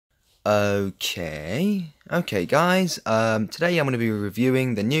Okay guys, today I'm going to be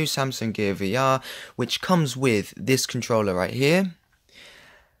reviewing the new Samsung Gear VR, which comes with this controller right here,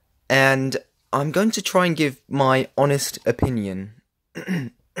 and I'm going to try and give my honest opinion.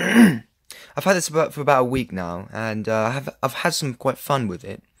 I've had this for about a week now, and I've had some quite fun with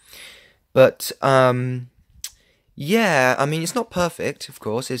it, but yeah, I mean it's not perfect, of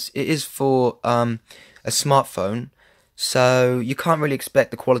course. It is for a smartphone. So you can't really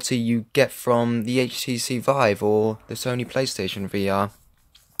expect the quality you get from the HTC Vive or the Sony PlayStation VR.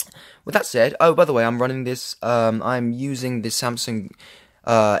 With that said, oh, by the way, I'm running this, I'm using the Samsung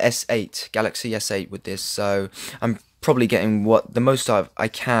S8, Galaxy S8 with this, so I'm probably getting the most I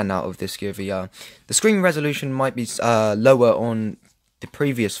can out of this Gear VR. The screen resolution might be lower on the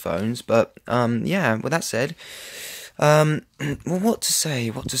previous phones, but yeah, with that said, well, what to say?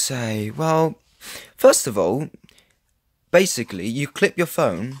 Well, first of all, basically, you clip your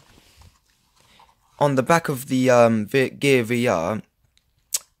phone on the back of the Gear VR.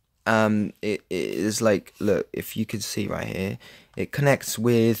 It is like, look, if you could see right here, it connects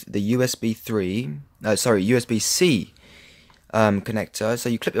with the USB-C connector. So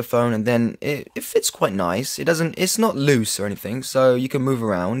you clip your phone, and then it fits quite nice. It's not loose or anything, so you can move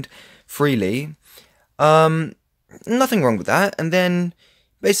around freely. Nothing wrong with that. And then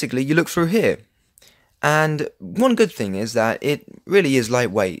basically, you look through here. And one good thing is that it really is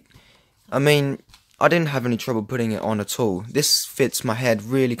lightweight. I mean, I didn't have any trouble putting it on at all. This fits my head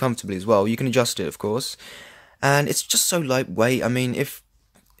really comfortably as well. You can adjust it, of course. And it's just so lightweight. I mean, if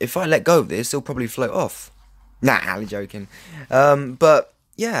I let go of this, it'll probably float off. Nah, I'm joking. But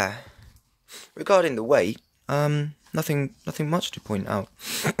yeah, regarding the weight, nothing much to point out.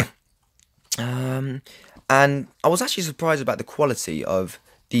 And I was actually surprised about the quality of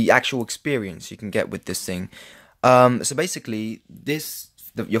the actual experience you can get with this thing. So basically,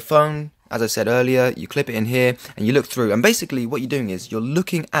 your phone, as I said earlier, you clip it in here and you look through. And basically, what you're doing is you're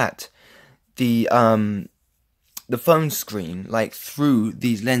looking at the phone screen like through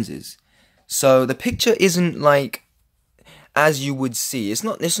these lenses. So the picture isn't like as you would see. It's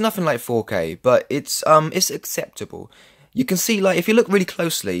nothing like 4K, but it's acceptable. You can see, like, if you look really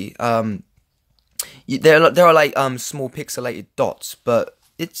closely, there are like small pixelated dots, but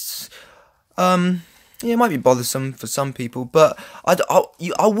it's yeah, it might be bothersome for some people, but I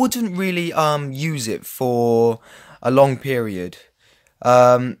wouldn't really use it for a long period.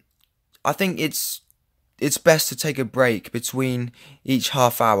 I think it's best to take a break between each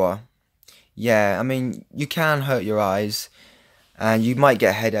half hour. Yeah, I mean, you can hurt your eyes and you might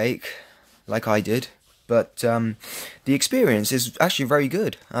get a headache like I did, but the experience is actually very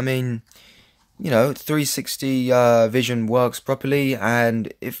good. I mean, you know, 360 vision works properly,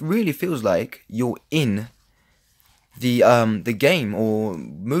 and it really feels like you're in the game or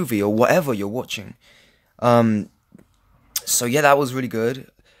movie or whatever you're watching. So yeah, that was really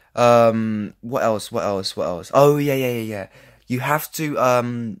good. What else? Oh yeah. You have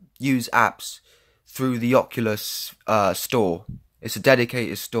to use apps through the Oculus store. It's a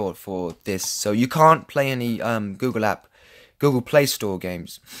dedicated store for this, so you can't play any Google Play Store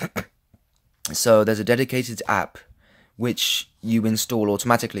games. So there's a dedicated app which you install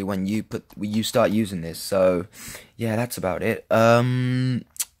automatically when you start using this. So yeah, that's about it.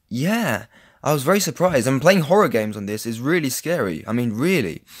 Yeah, I was very surprised. And playing horror games on this is really scary. I mean,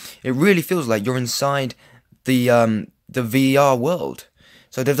 really, it really feels like you're inside the VR world.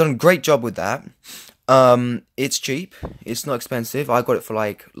 So they've done a great job with that. It's cheap. It's not expensive. I got it for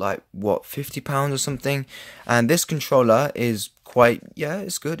like what, £50 or something. And this controller is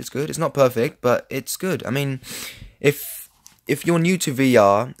it's good. It's not perfect, but it's good. I mean, if you're new to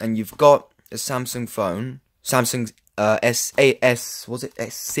VR and you've got a Samsung phone, Samsung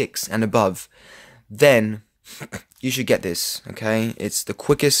S6 and above, then you should get this. Okay, it's the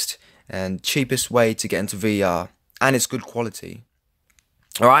quickest and cheapest way to get into VR, and it's good quality.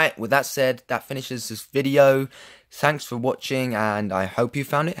 Alright, with that said, that finishes this video. Thanks for watching, and I hope you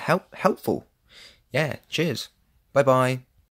found it helpful. Yeah, cheers. Bye bye.